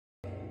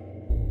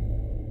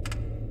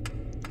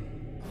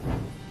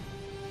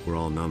We're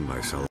all numb by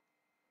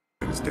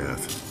Sullivan's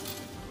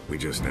death. We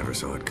just never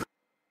saw it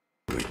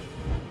coming.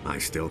 I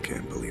still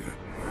can't believe it.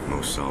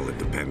 Most solid,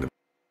 dependable,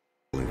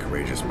 and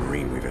courageous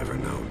Marine we've ever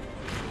known.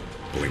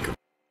 Blink of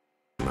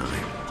an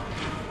eye.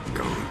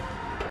 Gone.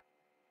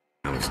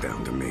 Now it's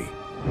down to me.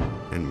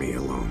 And me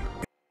alone.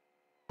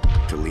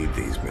 To lead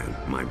these men,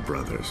 my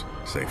brothers,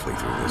 safely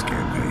through this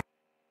campaign.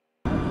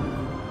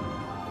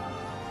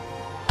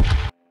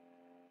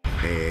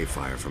 AA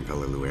fire from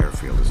Peleliu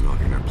Airfield is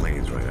knocking our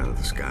planes right out of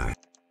the sky.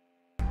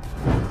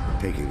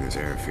 Taking this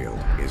airfield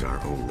is our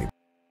only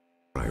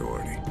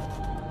priority,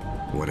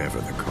 whatever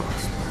the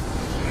cost.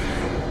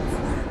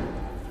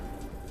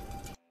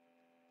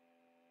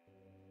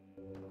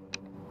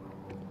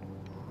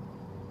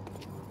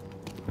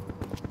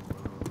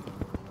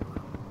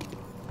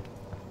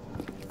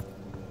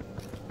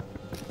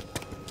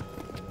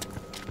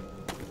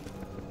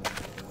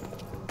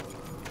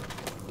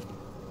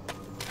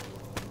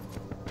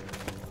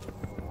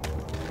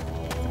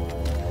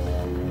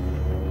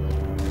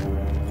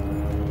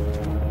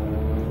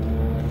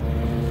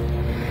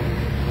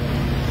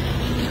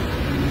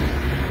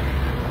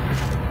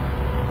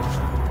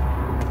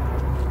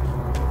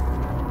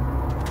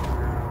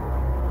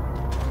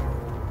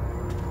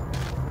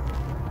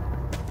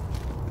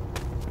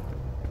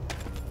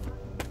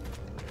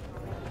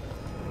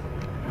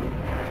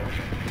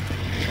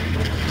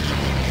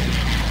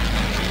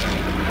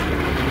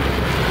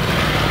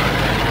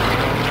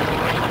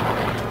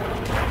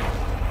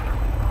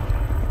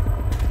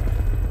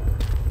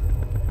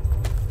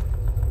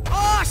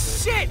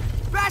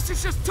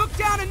 Just took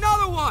down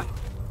another one!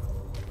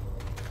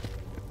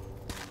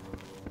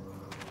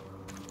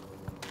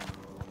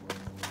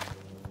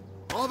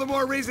 All the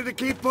more reason to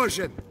keep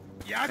pushing.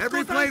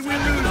 Every plane we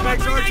lose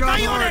makes our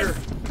job harder.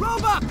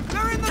 Roebuck!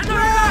 They're in the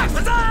grass!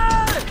 Over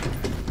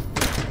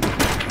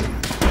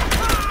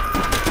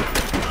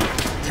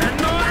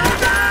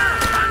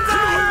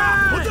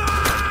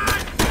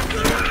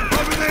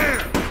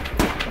there!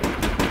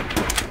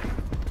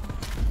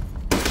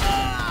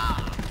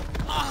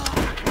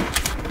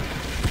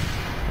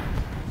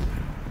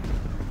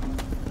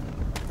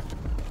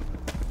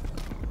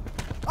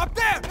 Up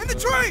there! In the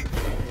tree!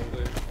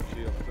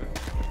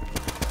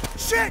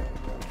 Shit!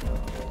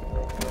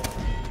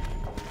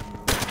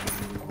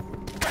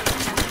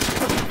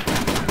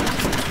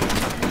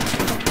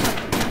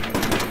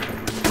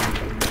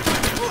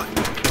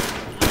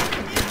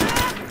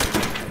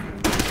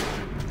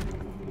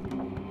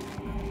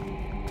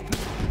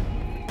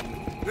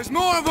 There's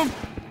more of them!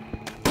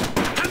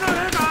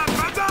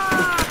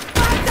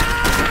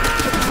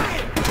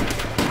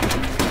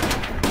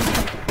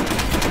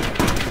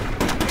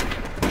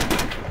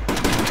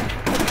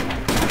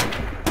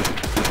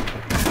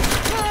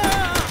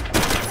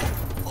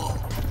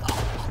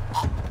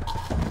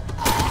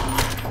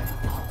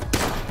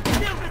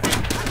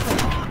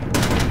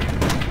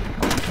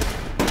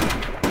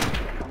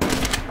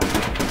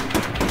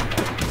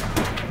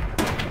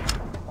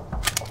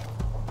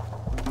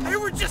 They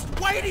were just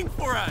waiting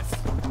for us!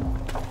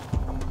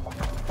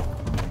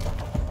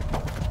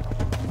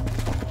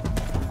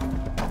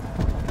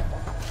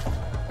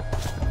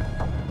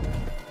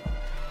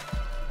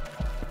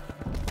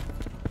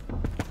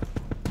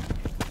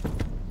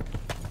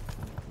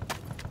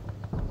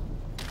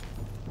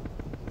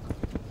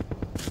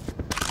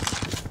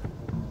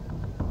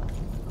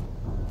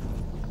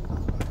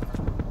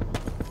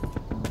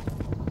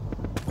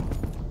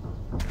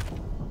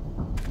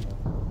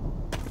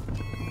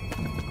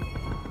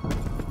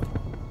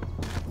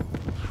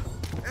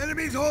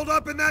 Enemies hold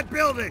up in that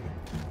building!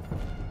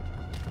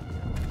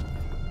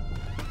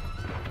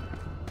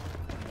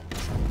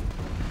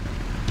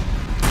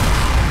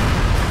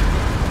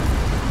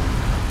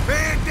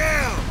 Man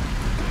down!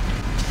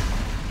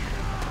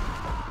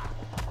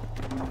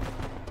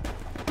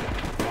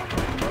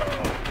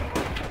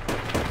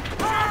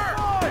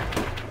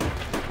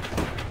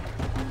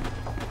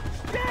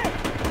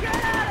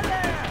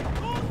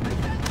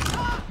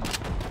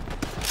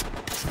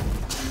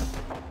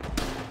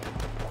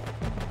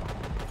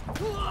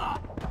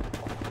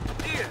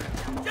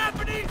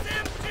 Japanese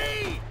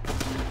MG!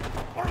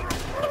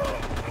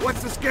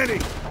 What's the skinny?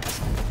 The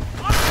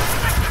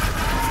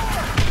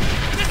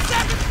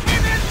seventh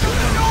came in from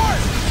the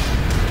north!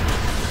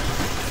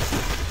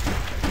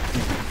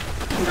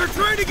 They're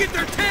trying to get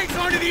their tanks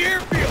onto the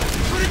airfield,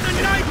 but it's a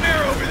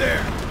nightmare over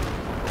there!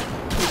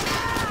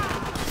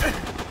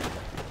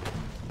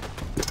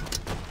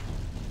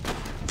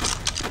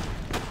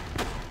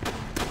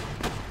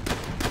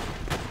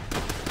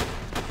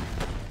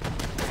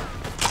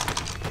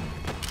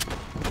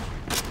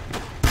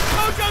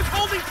 Mojo's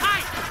holding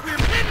tight! We're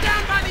pinned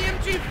down by the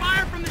MG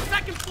fire from the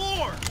second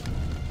floor!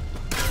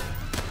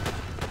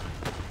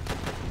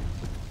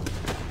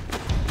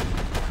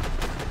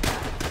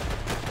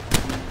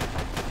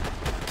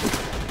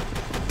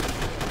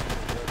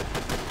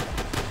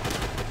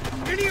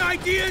 Any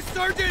ideas,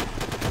 Sergeant?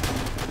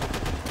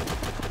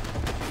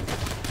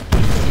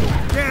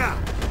 Yeah!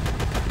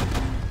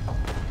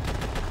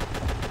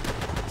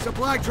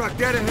 Supply truck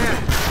dead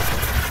ahead.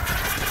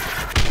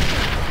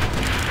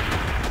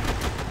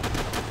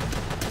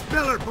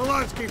 Miller,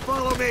 Polanski,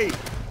 follow me!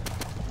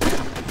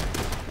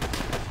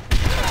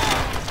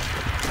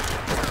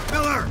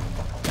 Miller!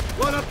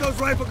 Load up those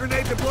rifle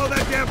grenades and blow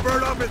that damn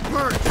bird off his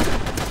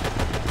perch!